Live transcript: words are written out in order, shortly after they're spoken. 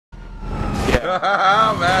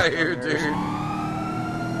I'm out of here, dude.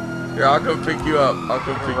 Here, I'll come pick you up. I'll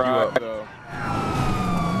come pick you up.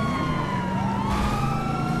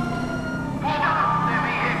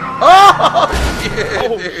 Oh, shit,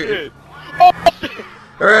 Oh, dude. shit. Oh, shit.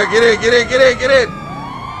 Alright, get in.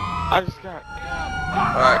 I just got...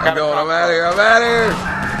 Alright, I'm going. I'm out of here.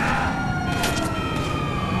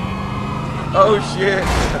 Oh, shit.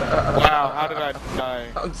 Wow, how did I die?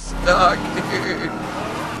 I'm stuck, dude.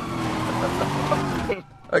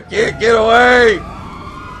 I can't get away.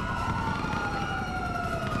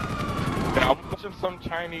 Yeah, I'm watching some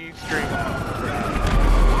Chinese stream.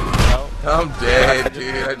 No. I'm dead,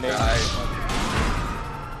 dude. I died.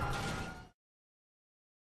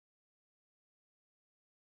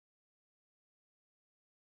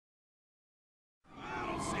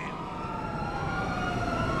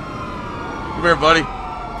 Come here, buddy.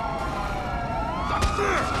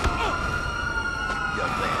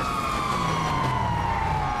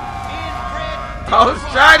 I was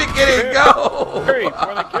trying to get it go. Hurry,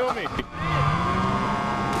 before they kill me.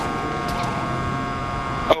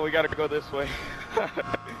 Oh, we gotta go this way.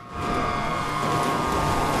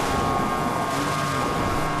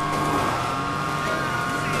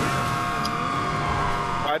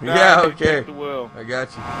 Yeah, okay. I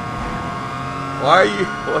got you. Why are you?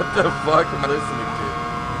 What the fuck am I listening to?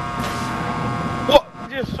 What?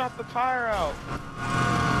 You just shot the tire out.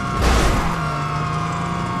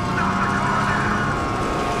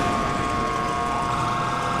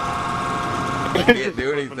 I can't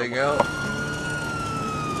do anything else.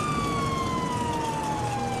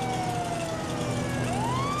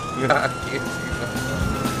 I can't do nothing.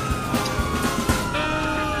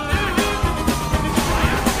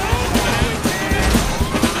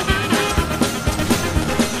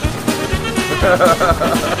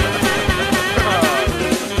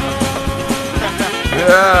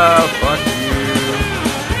 Yeah, fuck you.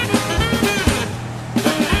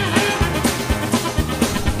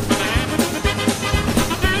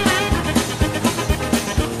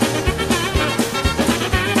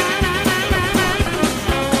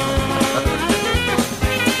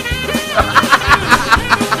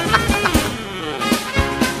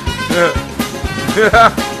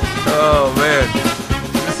 Oh man,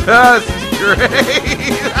 this is great.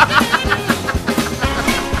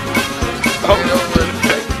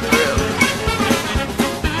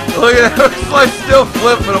 Look at that, it's like still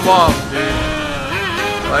flipping them off, dude.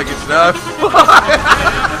 Like it's not fun.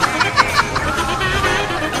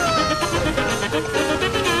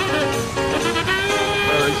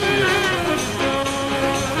 Oh shit.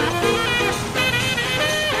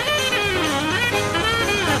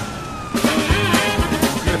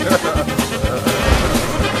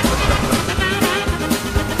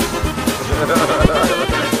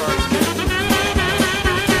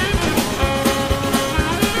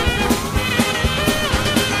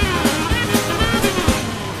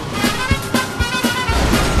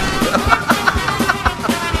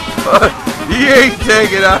 He ain't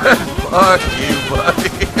taking out. Fuck you, buddy.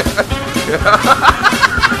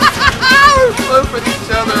 We're flipping each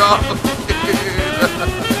other off, dude.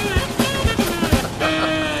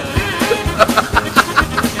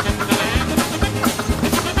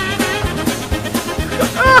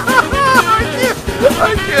 I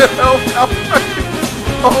can't help how fucking.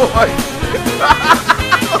 Oh my god.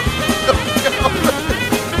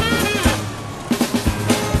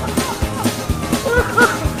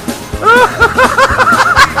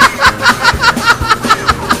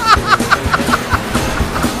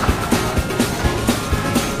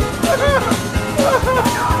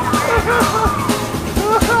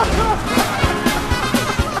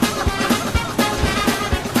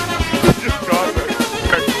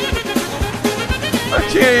 I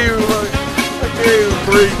can't even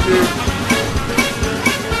breathe, dude.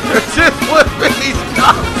 They're just flipping these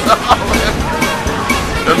cops off.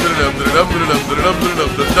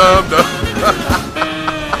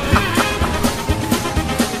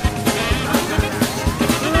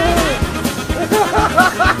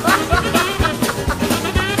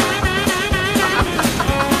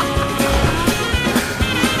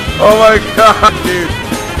 Oh my god, dude.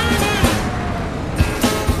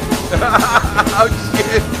 Oh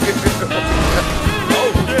shit, dude.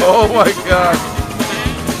 Oh my god.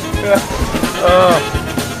 Oh.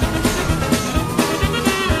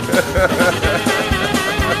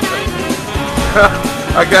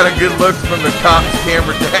 I got a good look from the cop's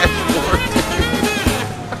camera dashboard.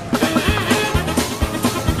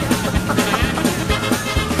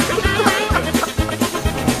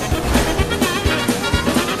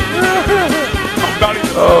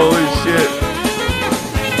 Holy shit.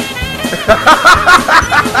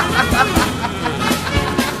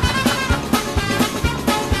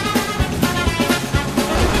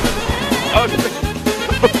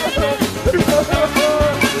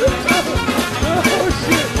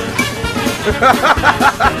 Oh,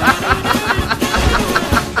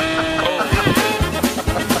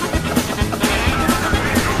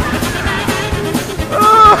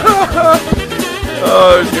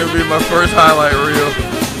 it's gonna be my first highlight reel.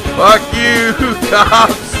 Fuck you,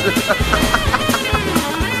 cops!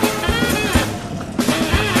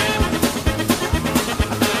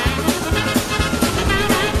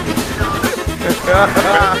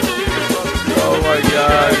 Oh my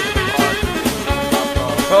god.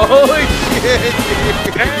 Holy shit,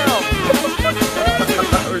 dude. Damn!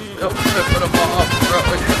 We're still flipping them off, bro.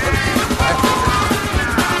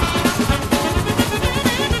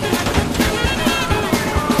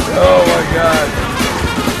 Oh my god.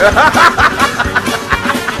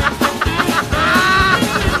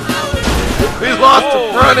 We lost the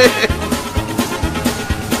front end.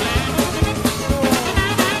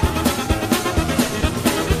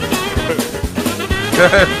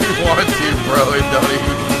 If you want to, bro, it don't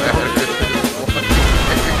even matter.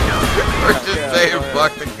 We're just saying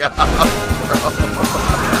fuck the cops, bro.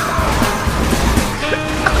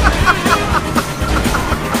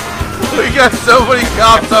 We got so many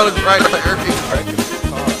cops on us right there.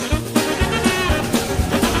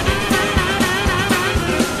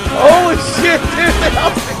 Holy shit, dude!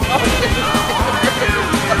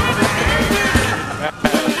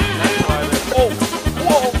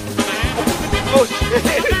 Oh shit!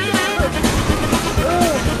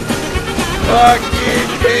 Fuck you,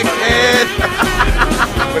 dickhead!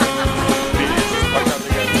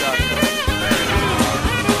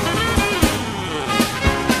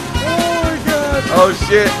 Oh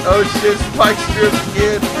shit, Spike strips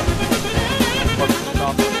again.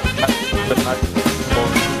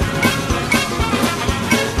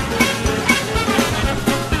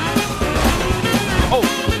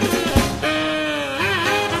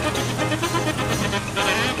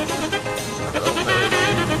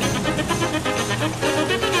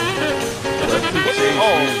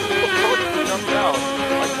 Oh! Jumped out.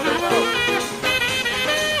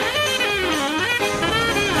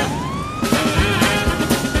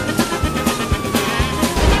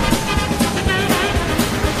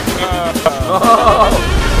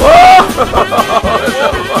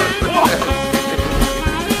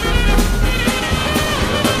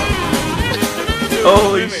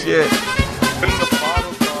 Holy shit. In the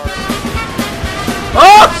bottle car.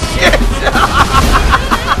 Oh shit!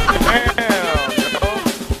 Damn!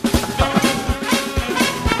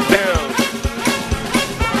 Damn!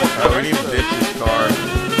 Oh, we need to ditch this car.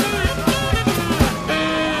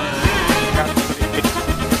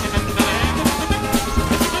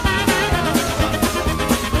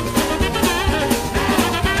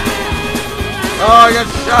 Oh, I got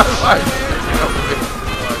shot by